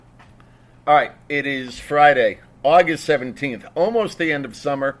All right, it is Friday, August 17th, almost the end of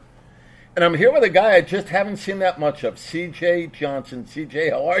summer. And I'm here with a guy I just haven't seen that much of, CJ Johnson. CJ,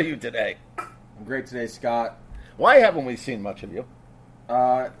 how are you today? I'm great today, Scott. Why haven't we seen much of you?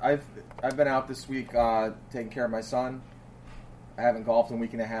 I've been out this week taking care of my son. I haven't golfed in a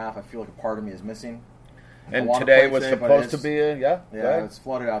week and a half. I feel like a part of me is missing. And today was supposed to be a, Yeah, it's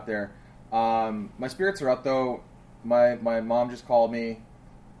flooded out there. My spirits are up, though. My mom just called me,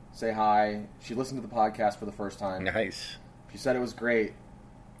 say hi. She listened to the podcast for the first time. Nice. She said it was great.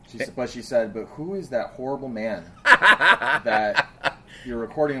 But who is that horrible man that you're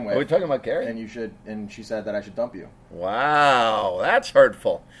recording with? Are we talking about Gary? And she said that I should dump you. Wow, that's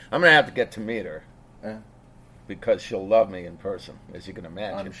hurtful. I'm going to have to get to meet her. Because she'll love me in person, as you can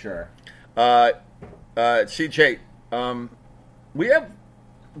imagine. I'm sure. CJ, we have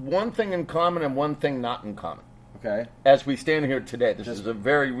one thing in common and one thing not in common. Okay. As we stand here today, this is a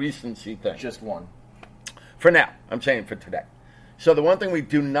very recency thing. Just one. For now, I'm saying for today. So the one thing we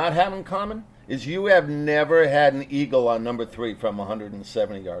do not have in common is you have never had an eagle on number 3 from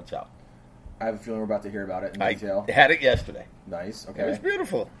 170 yards out. I have a feeling we're about to hear about it in detail. I had it yesterday. Nice. Okay. It was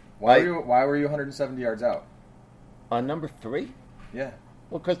beautiful. Why were you 170 yards out? On number 3? Yeah.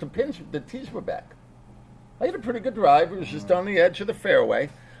 Well, because the tees were back. I had a pretty good drive. It was just on the edge of the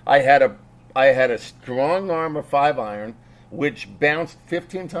fairway. I had a strong arm of 5-iron, which bounced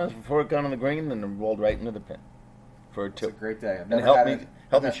 15 times before it got on the green, and then rolled right into the pin for a 2. It's a great day. And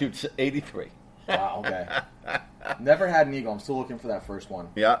helped me shoot 83. Wow. Okay. Never had an eagle. I'm still looking for that first one.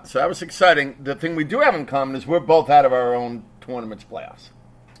 Yeah. So that was exciting. The thing we do have in common is we're both out of our own tournament's playoffs.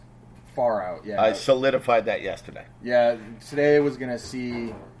 Far out, yeah. I solidified that yesterday. Yeah, today was going to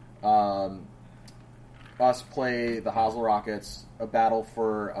see us play the Hosel Rockets, a battle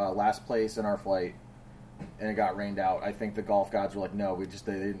for last place in our flight, and it got rained out. I think the golf gods were like, no, they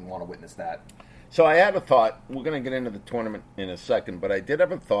didn't want to witness that. So I had a thought. We're going to get into the tournament in a second, but I did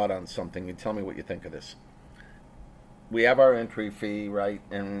have a thought on something. You tell me what you think of this. We have our entry fee, right,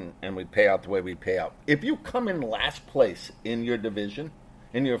 and we pay out the way we pay out. If you come in last place in your division,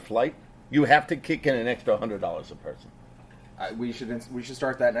 in your flight, you have to kick in an extra $100 a person. We should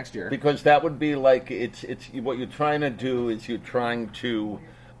start that next year, because that would be like it's what you're trying to do is you're trying to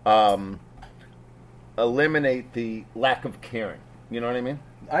eliminate the lack of caring. You know what I mean?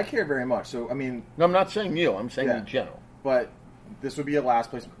 I care very much. So I mean, no, I'm not saying you. I'm saying in general. But this would be a last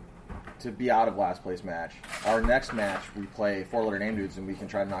place to be out of last place match. Our next match, we play 4-letter name dudes, and we can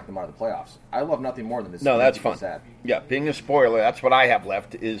try to knock them out of the playoffs. I love nothing more than this. No, that's fun. Sad. Yeah, being a spoiler, that's what I have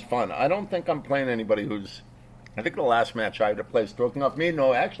left is fun. I don't think I'm playing anybody who's. I think the last match I had to play Stroking Off Mead.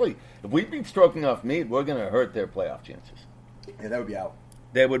 No, actually, if we beat Stroking Off Mead, we're going to hurt their playoff chances. Yeah, that would be out.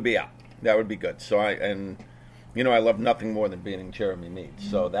 They would be out. That would be good. So I love nothing more than beating Jeremy Mead.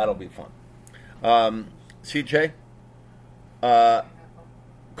 So that'll be fun. CJ,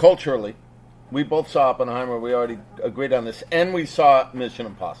 culturally, we both saw Oppenheimer. We already agreed on this. And we saw Mission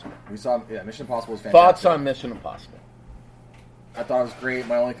Impossible. Mission Impossible was fantastic. Thoughts on Mission Impossible? I thought it was great.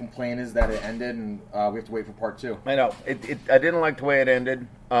 My only complaint is that it ended, and we have to wait for part 2. I know. I didn't like the way it ended.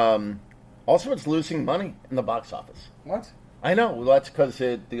 Also, it's losing money in the box office. What? I know. Well, that's because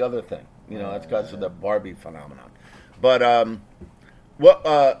the other thing. That's because of the Barbie phenomenon. But,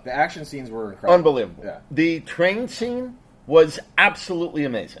 the action scenes were incredible. Unbelievable. Yeah. The train scene was absolutely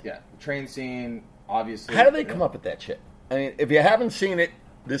amazing. Yeah. The train scene, obviously. How did they come up with that shit? I mean, if you haven't seen it,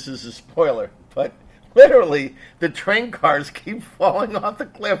 this is a spoiler, but literally, the train cars keep falling off the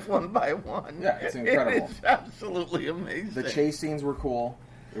cliff one by one. Yeah, it's incredible. It's absolutely amazing. The chase scenes were cool.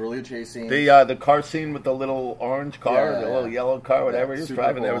 The relay chase scenes. The car scene with the little orange car, the little yellow car, whatever he was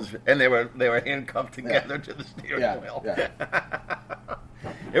driving. Cool. They were handcuffed together to the steering wheel. Yeah.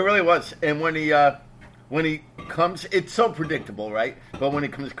 It really was. And when he comes, it's so predictable, right? But when he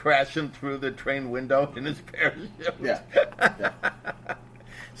comes crashing through the train window in his parachute. Yeah.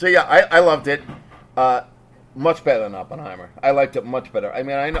 So I loved it. Much better than Oppenheimer. I liked it much better. I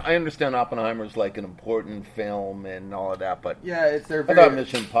mean, I understand Oppenheimer's like an important film and all of that, but they're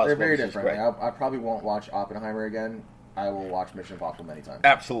very different. I probably won't watch Oppenheimer again. I will watch Mission Impossible many times.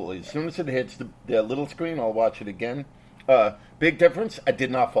 Absolutely. As soon as it hits the little screen, I'll watch it again. Big difference, I did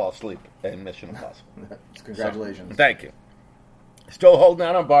not fall asleep in Mission Impossible. Congratulations. So, thank you. Still holding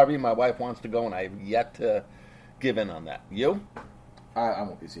out on Barbie. My wife wants to go, and I have yet to give in on that. You? I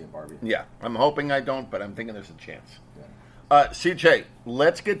won't be seeing Barbie. Yeah, I'm hoping I don't, but I'm thinking there's a chance. Yeah. CJ,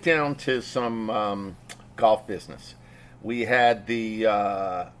 let's get down to some golf business. We had the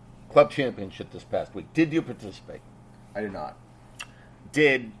club championship this past week. Did you participate? I did not.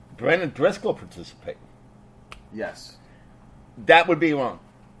 Did Brendan Driscoll participate? Yes. That would be wrong.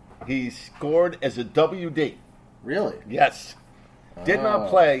 He scored as a WD. Really? Yes. Did not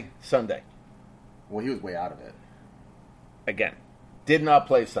play Sunday. Well, he was way out of it. Again, did not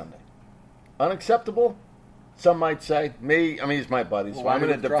play Sunday. Unacceptable, some might say. Me, I mean, he's my buddy, so I'm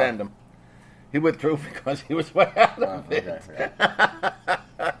going to defend him. He withdrew because he was way out of it.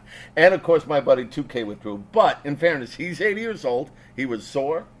 Okay. And, of course, my buddy 2K withdrew. But, in fairness, he's 80 years old. He was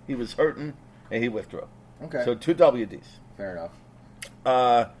sore. He was hurting. And he withdrew. Okay. So 2 WDs. Fair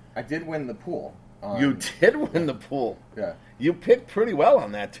enough. I did win the pool. You did win the pool. Yeah. You picked pretty well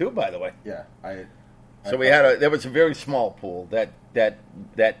on that, too, by the way. Yeah. So there was a very small pool that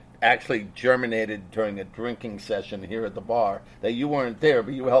actually germinated during a drinking session here at the bar. That you weren't there,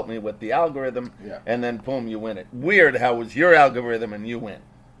 but you helped me with the algorithm. Yeah. And then boom, you win it. Weird how it was your algorithm and you win.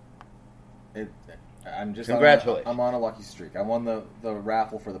 Congratulations. I'm on a lucky streak. I won the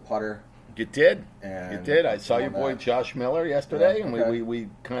raffle for the putter. You did. And you did. I saw your boy Josh Miller yesterday, yeah, and we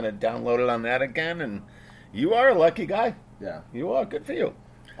kind of downloaded on that again. And you are a lucky guy. Yeah. You are. Good for you.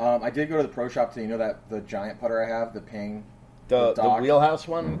 I did go to the pro shop today. You know that the giant putter I have, the Ping, the wheelhouse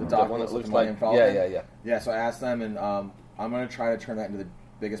one, the one that looks like yeah. So I asked them, and I'm going to try to turn that into the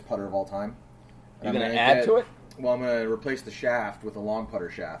biggest putter of all time. You're going to add to it? Well, I'm going to replace the shaft with a long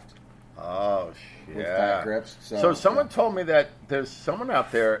putter shaft. Oh, with fat grips. So someone told me that there's someone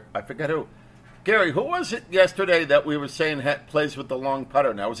out there, I forget who. Gary, who was it yesterday that we were saying plays with the long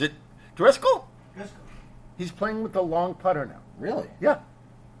putter now? Was it Driscoll? Driscoll. He's playing with the long putter now. Really? Yeah.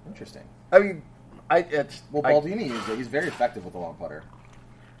 Interesting. I mean, Baldini he's very effective with the long putter.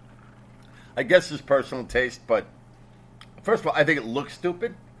 I guess his personal taste, but first of all, I think it looks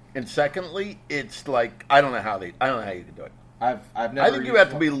stupid, and secondly, it's like I don't know how you can do it. I've never. I think you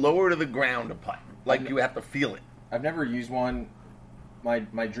have to be lower to the ground to putt. Like you have to feel it. I've never used one. My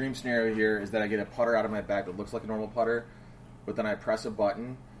dream scenario here is that I get a putter out of my bag that looks like a normal putter, but then I press a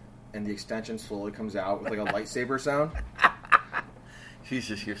button, and the extension slowly comes out with like a lightsaber sound.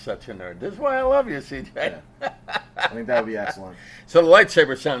 Jesus, you're such a nerd. This is why I love you, CJ. Yeah. I think that would be excellent. So the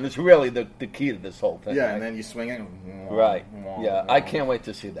lightsaber sound is really the key to this whole thing. Yeah, right? And then you swing it. Right. Yeah, I can't wait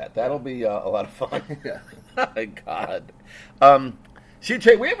to see that. That'll be a lot of fun. Yeah. My God.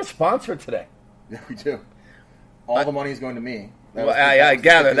 CJ, we have a sponsor today. Yeah, we do. All the money is going to me. I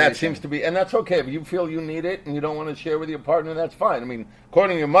gather that seems to be, and that's okay. If you feel you need it and you don't want to share with your partner, that's fine. I mean,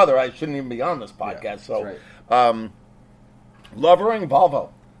 according to your mother, I shouldn't even be on this podcast. Yeah, so, right. Lovering Volvo,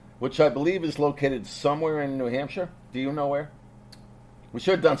 which I believe is located somewhere in New Hampshire. Do you know where? We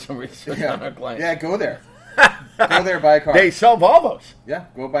should have done some research on our client. Yeah, go there. Go there, buy a car. They sell Volvos. Yeah,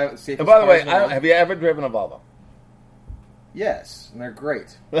 go buy the safest. And by the way, have you ever driven a Volvo? Yes, and they're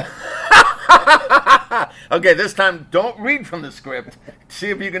great. Okay, this time don't read from the script. See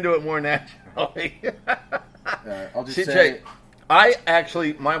if you can do it more naturally. I'll just CJ, say...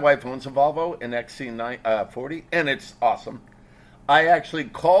 my wife owns a Volvo, an XC40, and it's awesome. I actually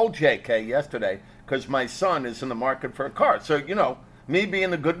called JK yesterday because my son is in the market for a car. So, me being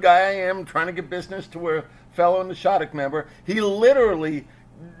the good guy I am, trying to get business to a fellow Nashawtuc member, he literally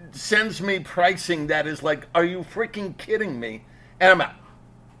sends me pricing that is like, are you freaking kidding me? And I'm out.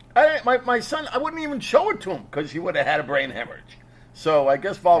 My son, I wouldn't even show it to him because he would have had a brain hemorrhage. So I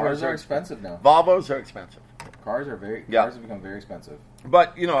guess Volvos are expensive now. Volvos are expensive. Cars have become very expensive.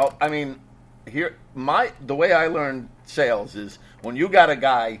 But I mean, the way I learned sales is when you got a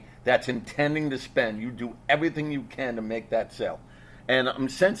guy that's intending to spend, you do everything you can to make that sale. And I'm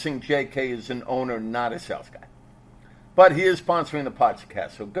sensing JK is an owner, not a sales guy. But he is sponsoring the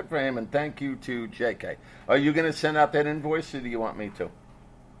podcast, so good for him, and thank you to JK. Are you going to send out that invoice, or do you want me to?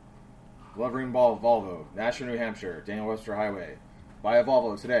 Lovering Volvo, Nashua, New Hampshire, Daniel Webster Highway. Buy a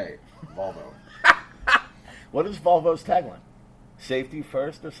Volvo today. Volvo. What is Volvo's tagline? Safety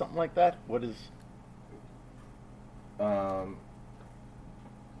first or something like that? What is... Well,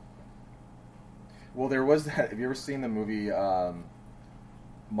 there was that... Have you ever seen the movie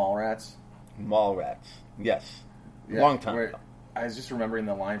Mallrats? Mallrats, yes. Yeah, long time ago. I was just remembering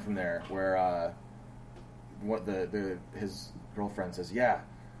the line from there where his girlfriend says, "Yeah,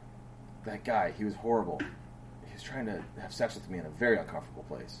 that guy, he was horrible. He was trying to have sex with me in a very uncomfortable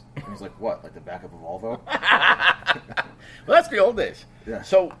place." And he's like, "What? Like the back of a Volvo?" Well, that's the old days. Yeah.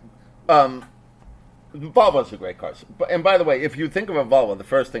 So, Volvos are great cars. And by the way, if you think of a Volvo, the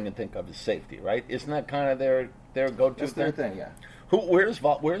first thing you think of is safety, right? Isn't that kind of their go-to That's their thing, yeah. Where's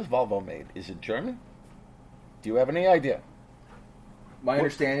Volvo made? Is it German? Do you have any idea? My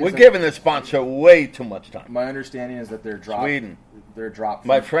understanding we're giving this sponsor way too much time. My understanding is that they're dropped. Sweden. They're dropped.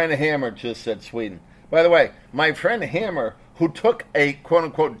 My friend Hammer just said Sweden. By the way, my friend Hammer, who took a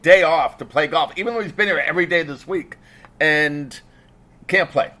quote-unquote day off to play golf, even though he's been here every day this week, and can't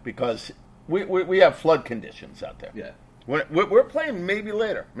play because we have flood conditions out there. Yeah. We're playing maybe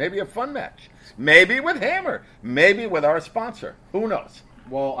later, maybe a fun match, maybe with Hammer, maybe with our sponsor. Who knows?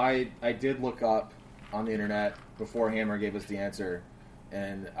 Well, I did look up on the internet before Hammer gave us the answer,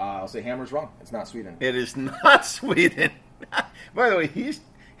 and I'll say Hammer's wrong. It's not Sweden. It is not Sweden. By the way, he's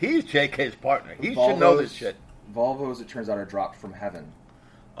JK's partner. He should know this shit. Volvos, it turns out, are dropped from heaven.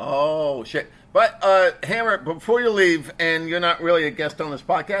 Oh, shit. But, Hammer, before you leave, and you're not really a guest on this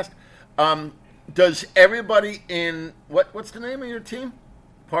podcast, does everybody in, what's the name of your team?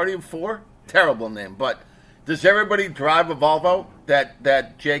 Party of Four? Terrible name, but does everybody drive a Volvo that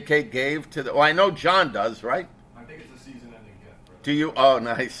JK gave to the, well, I know John does, right? I think it's a season-ending gift. Do you? Oh,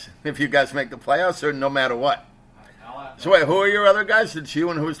 nice. If you guys make the playoffs or no matter what? So wait, who are your other guys? It's you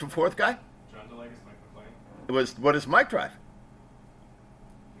and who's the fourth guy? John DeLegas, Mike McLean. What does Mike drive?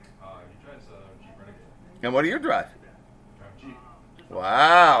 He drives a Jeep Renegade. And what do you drive? I drive Jeep.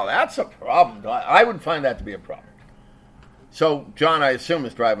 Wow, that's a problem. I would find that to be a problem. So John, I assume,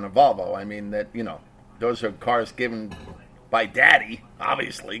 is driving a Volvo. I mean, that, those are cars given by Daddy,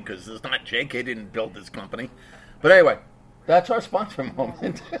 obviously, because it's not JK didn't build this company. But anyway, that's our sponsor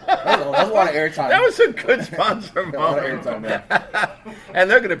moment. That was a lot of airtime. That was a good sponsor moment. A lot of airtime there. And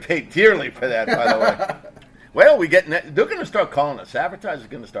they're going to pay dearly for that, by the way. Well, they're going to start calling us. Advertisers are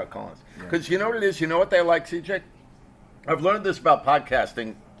going to start calling us. Because you know what it is? You know what they like, CJ? I've learned this about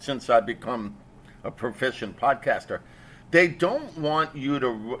podcasting since I've become a proficient podcaster. They don't want you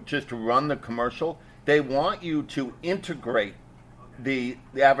to just run the commercial. They want you to integrate the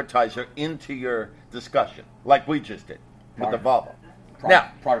advertiser into your discussion, like we just did with the Volvo.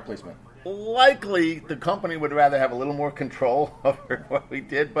 Product placement. Likely, the company would rather have a little more control over what we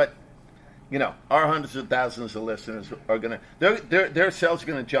did, but our hundreds of thousands of listeners are gonna their sales are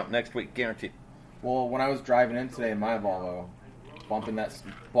gonna jump next week, guaranteed. Well, when I was driving in today in my Volvo, bumping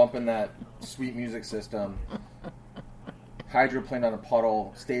that sweet music system, hydroplaned on a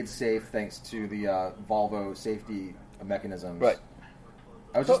puddle, stayed safe thanks to the Volvo safety mechanisms. Right.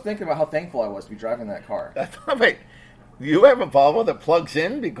 I was just thinking about how thankful I was to be driving that car. Wait, you have a Volvo that plugs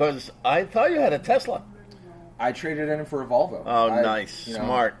in? Because I thought you had a Tesla. I traded in for a Volvo. Oh, nice.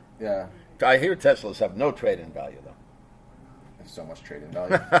 Smart. Yeah. I hear Teslas have no trade-in value, though. There's so much trade-in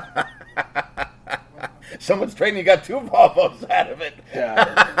value. Someone's trading, you got two Volvos out of it.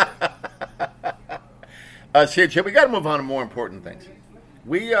 Yeah. CJ, we got to move on to more important things.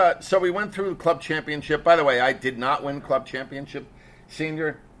 So we went through the club championship. By the way, I did not win club championship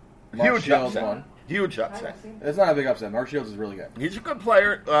senior. Mark Huge Shields upset. won. Huge upset. It's not a big upset. Mark Shields is really good. He's a good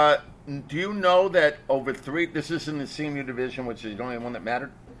player. Do you know that this is in the senior division, which is the only one that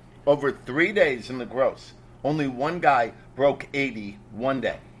mattered? Over 3 days in the gross, only one guy broke 80 one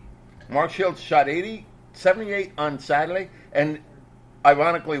day. Mark Shields shot 78 on Saturday, and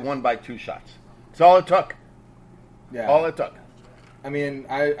ironically won by 2 shots. That's all it took. Yeah. All it took. I mean,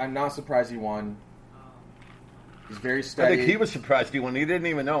 I'm not surprised he won. He's very steady. I think he was surprised he won. He didn't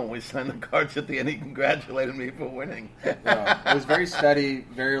even know when we signed the cards at the end. He congratulated me for winning. Yeah. It was very steady,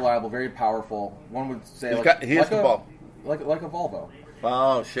 very reliable, very powerful. One would say he has the ball. Like a Volvo.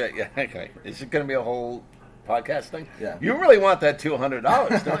 Oh, shit. Yeah, okay. Is it going to be a whole podcast thing? Yeah. You really want that $200,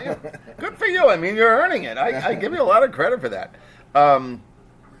 don't you? Good for you. I mean, you're earning it. I give you a lot of credit for that.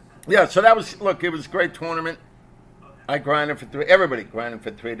 Yeah, so that was, look, it was a great tournament. I grinded for everybody grinded for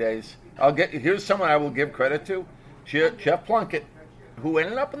 3 days. Here's someone I will give credit to. Jeff Plunkett, who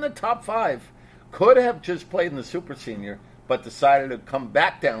ended up in the top 5, could have just played in the Super Senior, but decided to come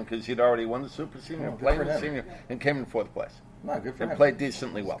back down because he'd already won the Super Senior, played in the Senior, and came in 4th place. No, good for him. And played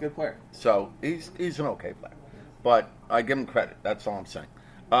decently well. He's a good player. So he's an okay player. But I give him credit. That's all I'm saying.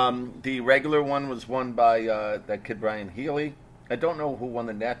 The regular one was won by that kid Brian Healy. I don't know who won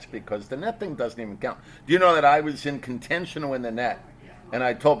the nets because the net thing doesn't even count. Do you know that I was in contention to win the net? And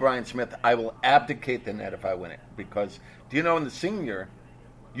I told Brian Smith, I will abdicate the net if I win it. Because, do you know, in the senior,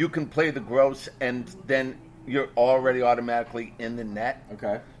 you can play the gross and then you're already automatically in the net.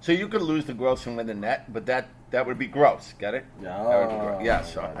 Okay. So you could lose the gross and win the net, but that would be gross. Get it? Yeah. Yeah,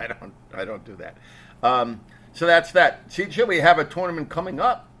 so I don't do that. So that's that. CJ, we have a tournament coming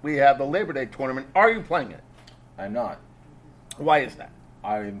up. We have the Labor Day tournament. Are you playing it? I'm not. Why is that?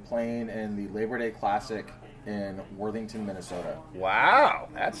 I'm playing in the Labor Day Classic in Worthington, Minnesota. Wow,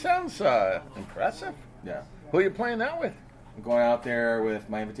 that sounds impressive. Yeah. Who are you playing that with? I'm going out there with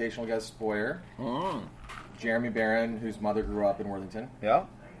my invitational guest, Spoyer, Jeremy Barron, whose mother grew up in Worthington, Yeah.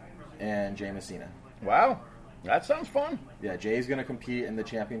 and Jay Messina. Wow, that sounds fun. Yeah, Jay's going to compete in the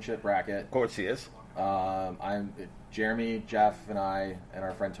championship bracket. Of course he is. I'm Jeremy, Jeff, and I, and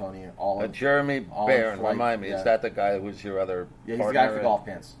our friend Tony, all Jeremy all in Barron, flight, remind me, yeah. is that the guy who was your other Yeah, he's the partner? guy for golf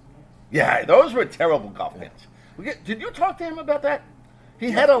pants. Yeah, those were terrible golf pants. Did you talk to him about that?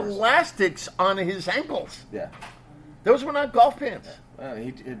 He had of course. elastics on his ankles. Yeah. Those were not golf pants.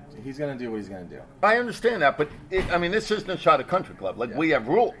 He's going to do what he's going to do. I understand that, but this isn't a shot at country club. Like, Yeah. we have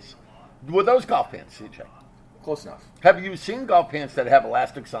rules. Were those golf pants, CJ? Close enough. Have you seen golf pants that have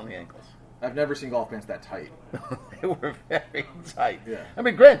elastics on the ankles? I've never seen golf pants that tight. They were very tight. Yeah. I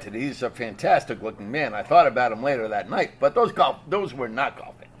mean, granted, he's a fantastic-looking man. I thought about him later that night, but those were not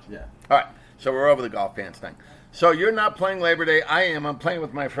golf pants. Yeah. All right, so we're over the golf pants thing. So you're not playing Labor Day. I am. I'm playing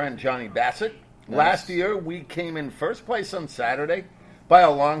with my friend Johnny Bassett. Nice. Last year, we came in first place on Saturday by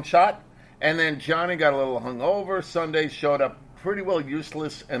a long shot, and then Johnny got a little hungover. Sunday showed up pretty well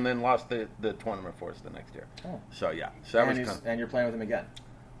useless, and then lost the tournament for us the next year. Oh. So yeah, so that was And you're playing with him again.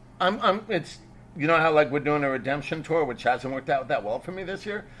 It's, you know how, like, we're doing a redemption tour, which hasn't worked out that well for me this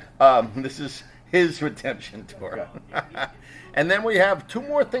year. This is his redemption tour. Okay. And then we have two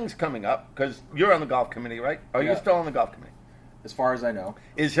more things coming up, because you're on the golf committee, right? Are you Yeah. still on the golf committee? As far as I know.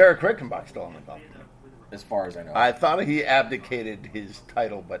 Is Eric Rickenbach still on the golf committee? As far as I know. I thought he abdicated his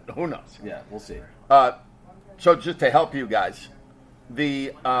title, but who knows? Yeah, we'll see. So just to help you guys,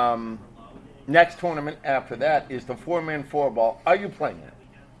 the next tournament after that is the 4-man 4-ball. Are you playing it?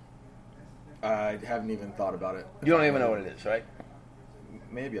 I haven't even thought about it. You don't even know what it is, right?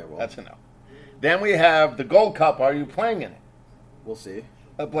 Maybe I will. That's a no. Then we have the Gold Cup. Are you playing in it? We'll see.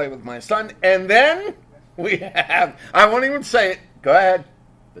 I play with my son. And then we have, I won't even say it. Go ahead.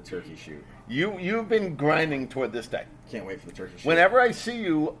 The turkey shoot. You've been grinding toward this day. Can't wait for the turkey shoot. Whenever I see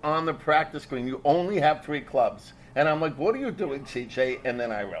you on the practice screen, you only have 3 clubs. And I'm like, what are you doing, CJ? And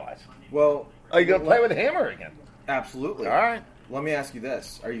then I realize, Well, are you going to play with Hammer again? Absolutely. All right. Let me ask you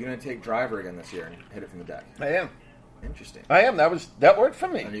this: are you going to take driver again this year and hit it from the deck? I am. Interesting. I am. That worked for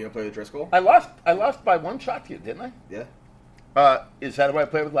me. And are you going to play the Driscoll? I lost by 1 shot to you, didn't I? Yeah. Is that who I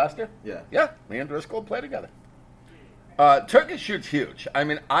played with last year? Yeah. Yeah, me and Driscoll play together. Turkey shoot's huge. I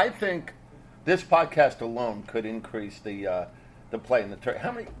mean, I think this podcast alone could increase the play in the turkey.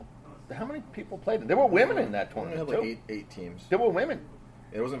 How many people played it? There were women in that We only tournament have too. like eight teams. There were women.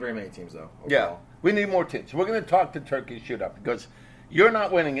 It wasn't very many teams though. Yeah, Overall. we need more teams. We're going to talk to Turkey Shoot Up because you're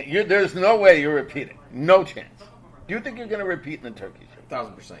not winning it. There's no way you're repeating. No chance. Do you think you're going to repeat in the Turkey Shoot?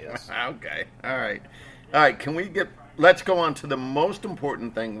 1,000% yes. Okay. All right. Let's go on to the most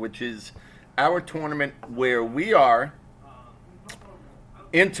important thing, which is our tournament where we are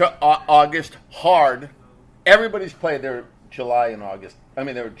into August hard. Everybody's played their July and August.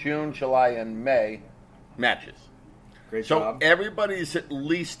 Their June, July, and May matches. Great So job. everybody's at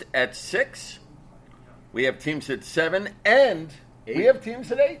least at 6. We have teams at 7, and 8. we have teams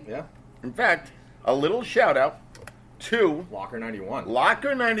at 8. Yeah. In fact, a little shout out to Locker 91.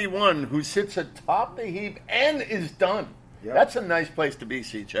 Locker 91, who sits atop the heap and is done. Yep. That's a nice place to be,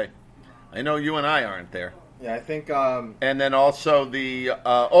 CJ. I know you and I aren't there. Yeah, I think. And then also the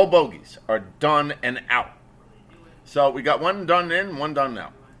old bogeys are done and out. So we got one done in, one done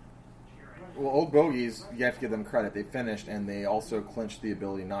out. Well, Old Bogies, you have to give them credit. They finished, and they also clinched the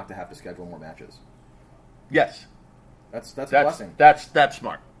ability not to have to schedule more matches. Yes. That's a blessing. That's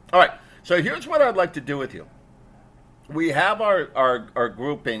smart. All right. So here's what I'd like to do with you. We have our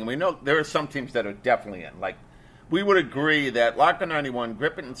grouping. We know there are some teams that are definitely in. Like, we would agree that Locker 91,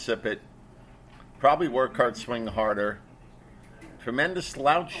 Grip It and Sip It, probably Work Hard, Swing Harder, Tremendous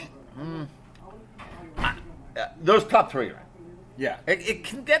Slouch. Those top 3 are in. Yeah. It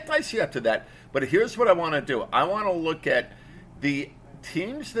can get dicey after that, but here's what I want to do. I want to look at the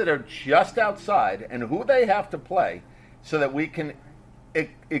teams that are just outside and who they have to play so that we can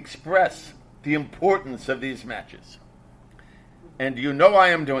express the importance of these matches. And you know I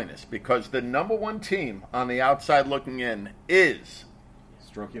am doing this because the number 1 team on the outside looking in is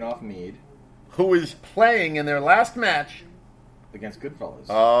Stroking off Mead who is playing in their last match. against Goodfellas.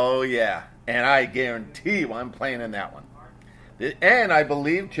 Oh, yeah. And I guarantee you I'm playing in that one. And I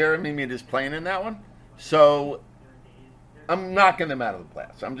believe Jeremy Mead is playing in that one. So I'm knocking them out of the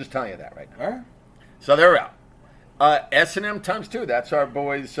playoffs. I'm just telling you that right now. All right. So they're out. S&M times 2. That's our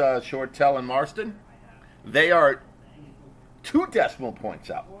boys Shortell and Marston. They are 2 decimal points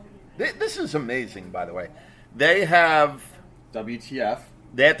out. This is amazing, by the way. They have WTF.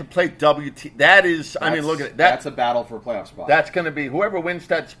 They have to play WT. That is, look at it. That's a battle for a playoff spot. That's going to be whoever wins.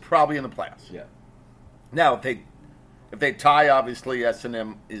 That's probably in the playoffs. Yeah. Now, if they tie, obviously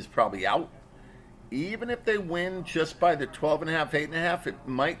S&M is probably out. Even if they win just by the 12.5, 8.5, it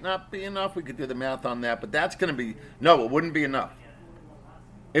might not be enough. We could do the math on that, but that's going to be it wouldn't be enough.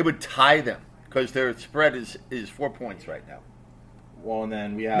 It would tie them because their spread is 4 points right now. Well, and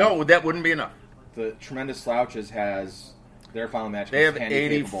then we have No, that wouldn't be enough. the Tremendous Slouches has their final match. They have against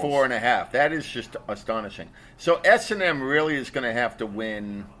 84 and a half. That is just astonishing. So S&M really is going to have to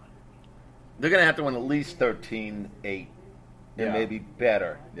win. They're going to have to win at least 13-8 and Yeah. maybe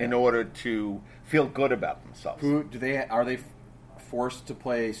better in order to feel good about themselves. Are they forced to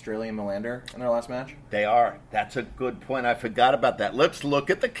play Australian Melander in their last match? They are. That's a good point. I forgot about that. Let's look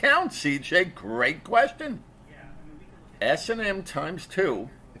at the count, CJ. Great question. S&M times 2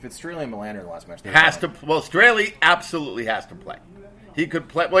 If it's Australian Melander in the last match, they're has fine. to. Well, Straley absolutely has to play. He could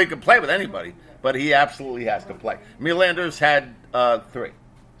play. Well, he could play with anybody, but he absolutely has to play. Melander's had 3,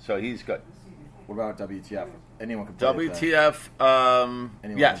 so he's good. What about WTF? Anyone can play. WTF,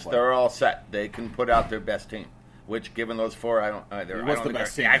 Anyone yes, can play. they're all set. They can put out their best team, which, given those 4, I don't What's the think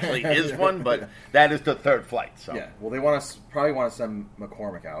best there team? actually is one, but that is the third flight. So Yeah. Well, they probably want to send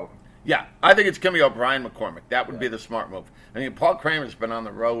McCormick out. yeah, I think it's going to be O'Brien McCormick. That would be the smart move. I mean, Paul Kramer's been on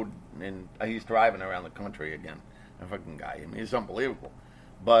the road, and he's driving around the country again. A fucking guy. I mean, he's unbelievable.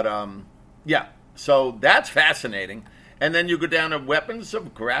 But, yeah, so that's fascinating. And then you go down to weapons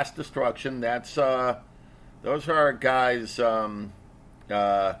of grass destruction. That's, those are our guys,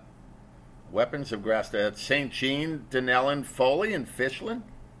 weapons of grass. That's St. Jean, Denellen, Foley, and Fishland.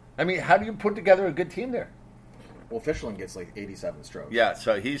 I mean, how do you put together a good team there? Well, Fishland gets like 87 strokes. Yeah,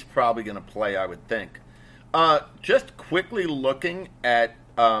 so he's probably going to play, I would think. Just quickly looking at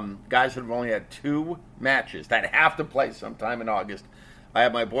guys that have only had 2 matches that have to play sometime in August. I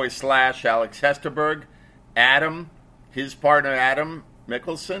have my boy Slash, Alex Hesterberg. Adam, his partner Adam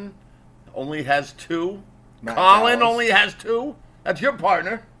Mickelson, only has 2. Matt Colin Dallas. only has 2. That's your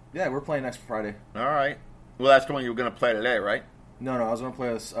partner. Yeah, we're playing next Friday. All right. Well, that's the one you were going to play today, right? No, I was going to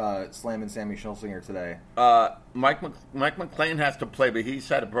play with Slam and Sammy Schulsinger today. Mike McLean has to play, but he's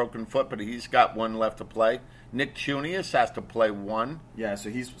had a broken foot, but he's got 1 left to play. Nick Chunius has to play 1. Yeah,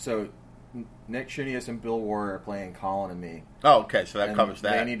 so Nick Shunius and Bill Warren are playing Colin and me. Oh, okay, so that And covers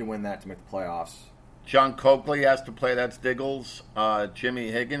that. They need to win that to make the playoffs. John Coakley has to play. That's Diggles.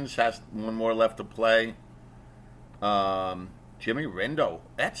 Jimmy Higgins has 1 more left to play. Jimmy Rindo.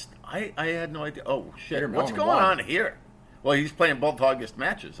 I had no idea. Oh shit! Peter What's Mellon going won. on here? Well, he's playing both August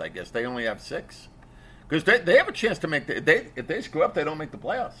matches. I guess they only have 6 because they have a chance to make if they screw up, they don't make the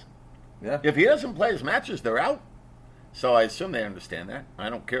playoffs. Yeah. If he doesn't play his matches, they're out. So I assume they understand that. I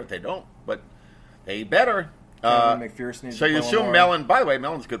don't care if they don't, but they better. Kevin McPherson needs So to you play one assume more. Mellon. By the way,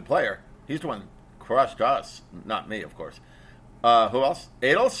 Mellon's a good player. He's the one that crushed us, not me, of course. Who else?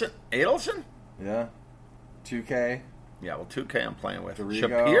 Adelson? Yeah. 2K. Yeah, well, 2K I'm playing with. Dorigo.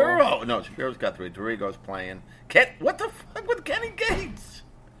 Shapiro? No, Shapiro's got 3. Dorigo's playing. What the fuck with Kenny Gates?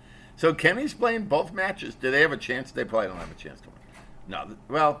 So Kenny's playing both matches. Do they have a chance? They probably don't have a chance to win. No,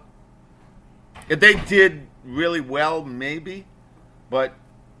 well, if they did really well, maybe. But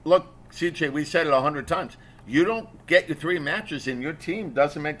look, CJ, we said it 100 times. You don't get your 3 matches and your team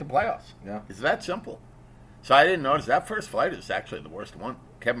doesn't make the playoffs. Yeah. It's that simple. So I didn't notice that first flight is actually the worst one.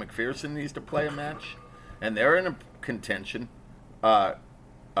 Kevin McPherson needs to play a match, and they're in a contention. Rob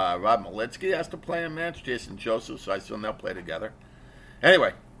Malitsky has to play a match. Jason Joseph, so I assume they'll play together.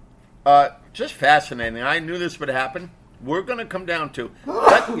 Anyway, just fascinating. I knew this would happen. We're going to come down to,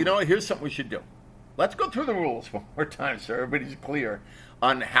 here's something we should do. Let's go through the rules one more time so everybody's clear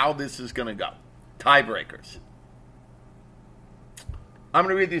on how this is going to go. Tiebreakers. I'm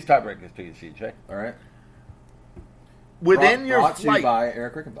going to read these tiebreakers to you, CJ. All right. Within your brought to you flight. by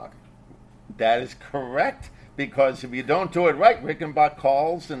Eric Rickenbach. That is correct, because if you don't do it right, Rickenbach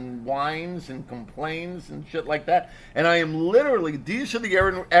calls and whines and complains and shit like that. And I am literally, these are the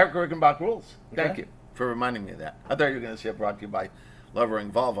Eric Rickenbach rules. Thank Okay. you for reminding me of that. I thought you were going to say it brought to you by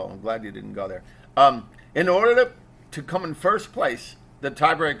Lovering Volvo. I'm glad you didn't go there. In order to come in first place, the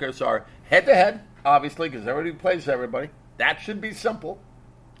tiebreakers are head-to-head, obviously, because everybody plays everybody. That should be simple.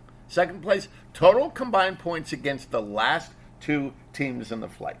 Second place, total combined points against the last 2 teams in the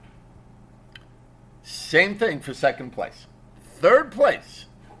flight. Same thing for second place. Third place,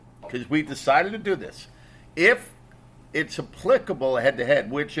 because we decided to do this, if it's applicable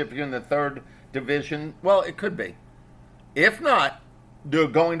head-to-head, which if you're in the 3rd division, well, it could be. If not, they're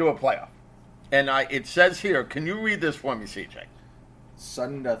going to a playoff. And it says here, can you read this for me, CJ?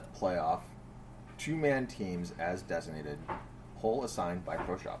 Sudden death playoff. 2-man teams as designated. Hole assigned by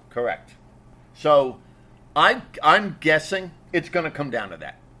Pro Shop. Correct. So I'm guessing it's going to come down to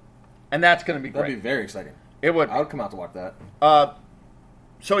that. And that's going to be great. That'd be very exciting. It would. I would come out to watch that.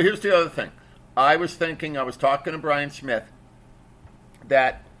 So here's the other thing. I was talking to Brian Smith,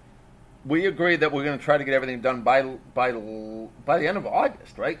 that we agree that we're going to try to get everything done by the end of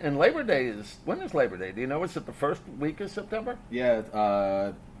August, right? And Labor Day when is Labor Day? Do you know? Is it the first week of September? Yeah,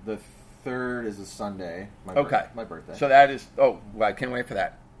 the 3rd is a Sunday. My birthday. So that is. Oh, well, I can't wait for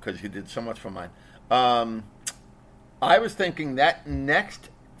that because you did so much for mine. I was thinking that next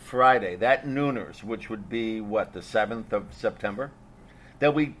Friday, that Nooners, which would be the 7th of September,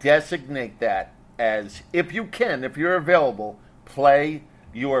 that we designate that as, if you're available, play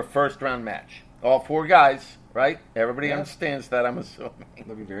your first round match. All 4 guys, right? Everybody understands that, I'm assuming.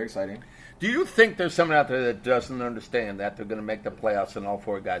 That'll be very exciting. Do you think there's someone out there that doesn't understand that they're going to make the playoffs and all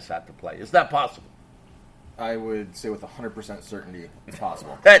 4 guys have to play? Is that possible? I would say with 100% certainty it's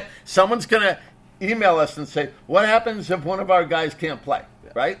possible. That someone's going to email us and say, what happens if one of our guys can't play,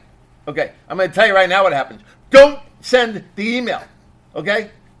 right? Okay, I'm going to tell you right now what happens. Don't send the email,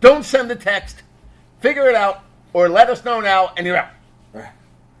 okay? Don't send the text. Figure it out or let us know now and you're out.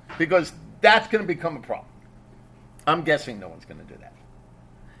 Because that's going to become a problem. I'm guessing no one's going to do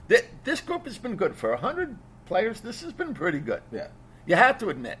that. This group has been good. For 100 players, this has been pretty good. Yeah. You have to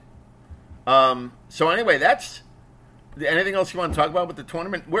admit. So anyway, that's... Anything else you want to talk about with the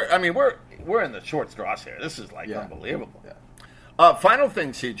tournament? We're in the short straws here. This is unbelievable. Yeah. Final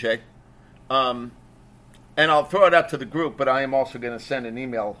thing, CJ, and I'll throw it out to the group, but I am also going to send an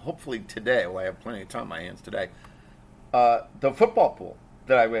email, hopefully today. Well, I have plenty of time on my hands today. The football pool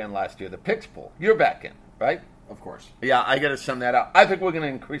that I ran last year, the picks pool, you're back in, right? Of course. Yeah, I got to send that out. I think we're going to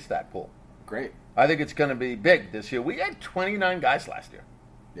increase that pool. Great. I think it's going to be big this year. We had 29 guys last year.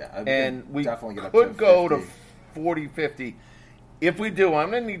 Yeah, and we definitely get up could to go 50. to 40, 50. If we do,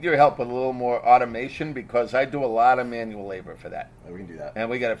 I'm going to need your help with a little more automation because I do a lot of manual labor for that. We can do that. And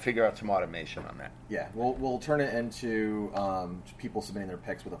we got to figure out some automation on that. Yeah, we'll turn it into people submitting their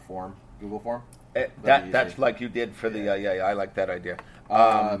picks with a form, Google form. That's like you did for the I like that idea.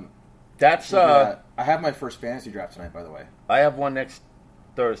 That's I have my first fantasy draft tonight, by the way. I have one next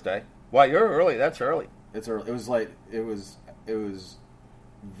Thursday. Wow, you're early. That's early. It's early. It was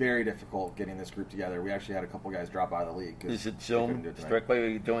very difficult getting this group together. We actually had a couple guys drop out of the league. Is it Zoom strictly, or are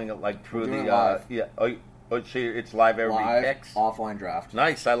you doing it like through the live? Yeah. Oh, so it's live every picks? Offline draft.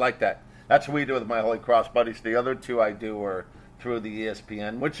 Nice, I like that. That's what we do with my Holy Cross buddies. The other 2 I do are through the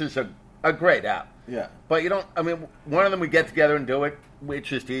ESPN, which is a great app. Yeah. But one of them we get together and do it,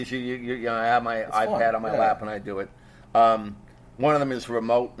 which is easy. I have my iPad on my lap and I do it. One of them is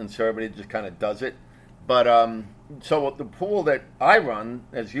remote, and so everybody just kind of does it. But so the pool that I run,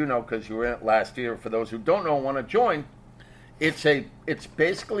 as you know, because you were in it last year, for those who don't know and want to join, it's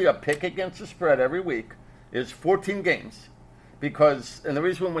basically a pick against the spread every week. It's 14 games, and the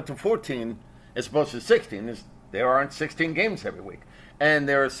reason we went to 14 as opposed to 16 is there aren't 16 games every week. And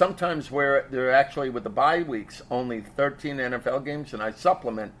there are some times where there are actually, with the bye weeks, only 13 NFL games, and I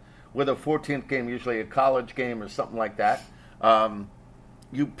supplement with a 14th game, usually a college game or something like that.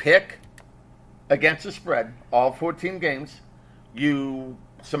 You pick against the spread, all 14 games. You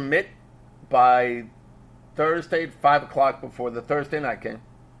submit by Thursday at 5 o'clock before the Thursday night game.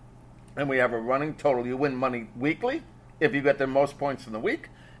 And we have a running total. You win money weekly if you get the most points in the week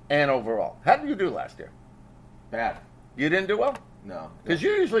and overall. How did you do last year? Bad. You didn't do well? No. Because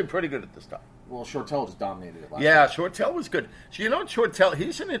you're usually pretty good at this stuff. Well, Shortell just dominated it last year. year. Shortell was good. So you know what, Shortell,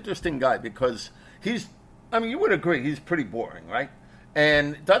 he's an interesting guy because you would agree, he's pretty boring, right?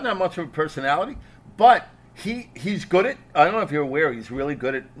 And doesn't have much of a personality, but he's good at, I don't know if you're aware, he's really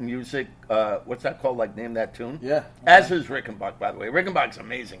good at music. What's that called? Like, name that tune? Yeah. As is Rickenbach, by the way. Rickenbach's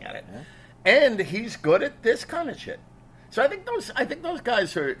amazing at it. Yeah. And he's good at this kind of shit. So I think those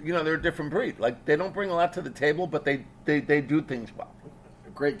guys are, they're a different breed. Like, they don't bring a lot to the table, but they do things well.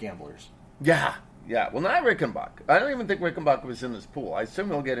 Great gamblers. Yeah. Well, not Rickenbach. I don't even think Rickenbach was in this pool. I assume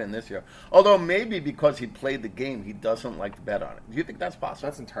he'll get in this year. Although maybe because he played the game, he doesn't like to bet on it. Do you think that's possible?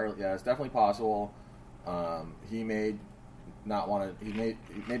 That's entirely, it's definitely possible. He may not want to.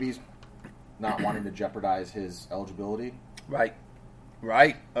 Maybe he's not wanting to jeopardize his eligibility. Right.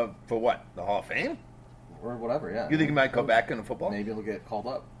 For what? The Hall of Fame? Or whatever, yeah. You think he might go back into football? Maybe he'll get called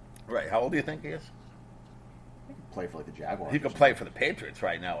up. Right. How old do you think he is? He could play for the Jaguars. He could play for the Patriots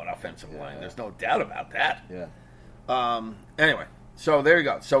right now on offensive line. There's no doubt about that. Yeah. Anyway, so there you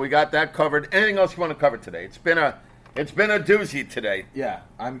go. So we got that covered. Anything else you want to cover today? It's been a doozy today. Yeah,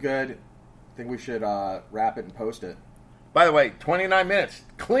 I'm good. I think we should wrap it and post it. By the way, 29 minutes.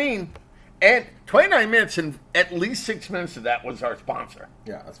 Clean. And 29 minutes and at least 6 minutes of that was our sponsor.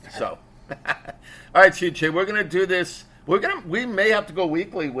 Yeah, that's fair. So, all right, CJ, we're going to do this. We may have to go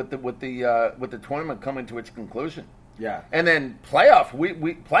weekly with the tournament coming to its conclusion. Yeah. And then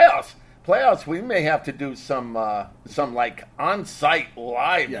playoffs. playoffs, we may have to do some like on-site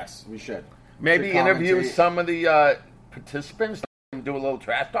live. Yes, we should. Maybe To interview commentate. some of the participants and do a little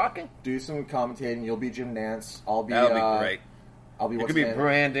trash talking. Do some commentating. You'll be Jim Nance. I'll be. That would be great. I'll be. You what's could be his name?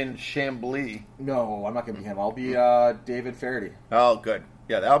 Brandon Chambly. No, I'm not going to be him. I'll be David Faraday. Oh, good.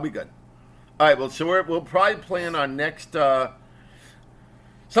 Yeah, that'll be good. All right. Well, so we'll probably plan on next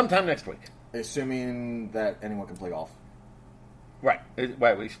sometime next week. Assuming that anyone can play golf. Right.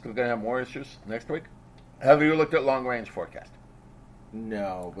 Wait, we still gonna have more issues next week? Have you looked at long range forecast?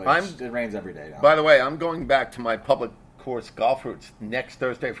 No, but I'm- it rains every day now. By the way, I'm going back to my public course golf routes next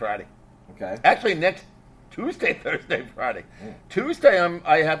Thursday, Friday. Okay. Actually, next Tuesday, Thursday, Friday. Tuesday,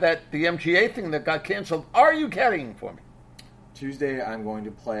 I have the MGA thing that got canceled. Are you caddying for me? Tuesday, I'm going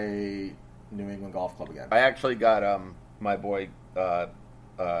to play New England Golf Club again. I actually got my boy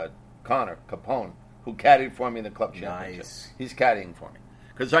Connor Capone, who caddied for me in the club championship. Nice. He's caddying for me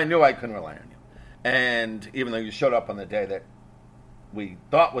because I knew I couldn't rely on you. And even though you showed up on the day that we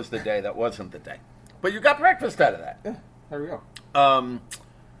thought was the day, that wasn't the day. But you got breakfast out of that. Yeah, there we go.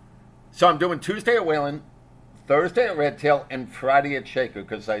 So I'm doing Tuesday at Whalen, Thursday at Red Tail, and Friday at Shaker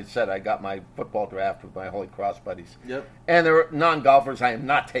because I said I got my football draft with my Holy Cross buddies. Yep. And they're non-golfers. I am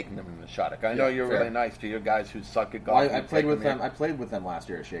not taking them in the Nashawtuc. I know Yeah, you're fair. really nice to your guys who suck at golf. Well, You I played take with them. in. I played with them last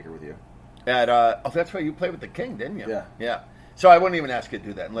year at Shaker with you. At that's right. You played with the King, didn't you? Yeah. Yeah. So I wouldn't even ask you to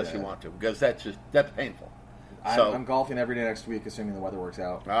do that unless you Yeah. want to because that's painful. I'm golfing every day next week, assuming the weather works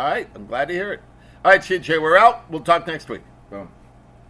out. All right. I'm glad to hear it. All right, CJ, we're out. We'll talk next week. Boom.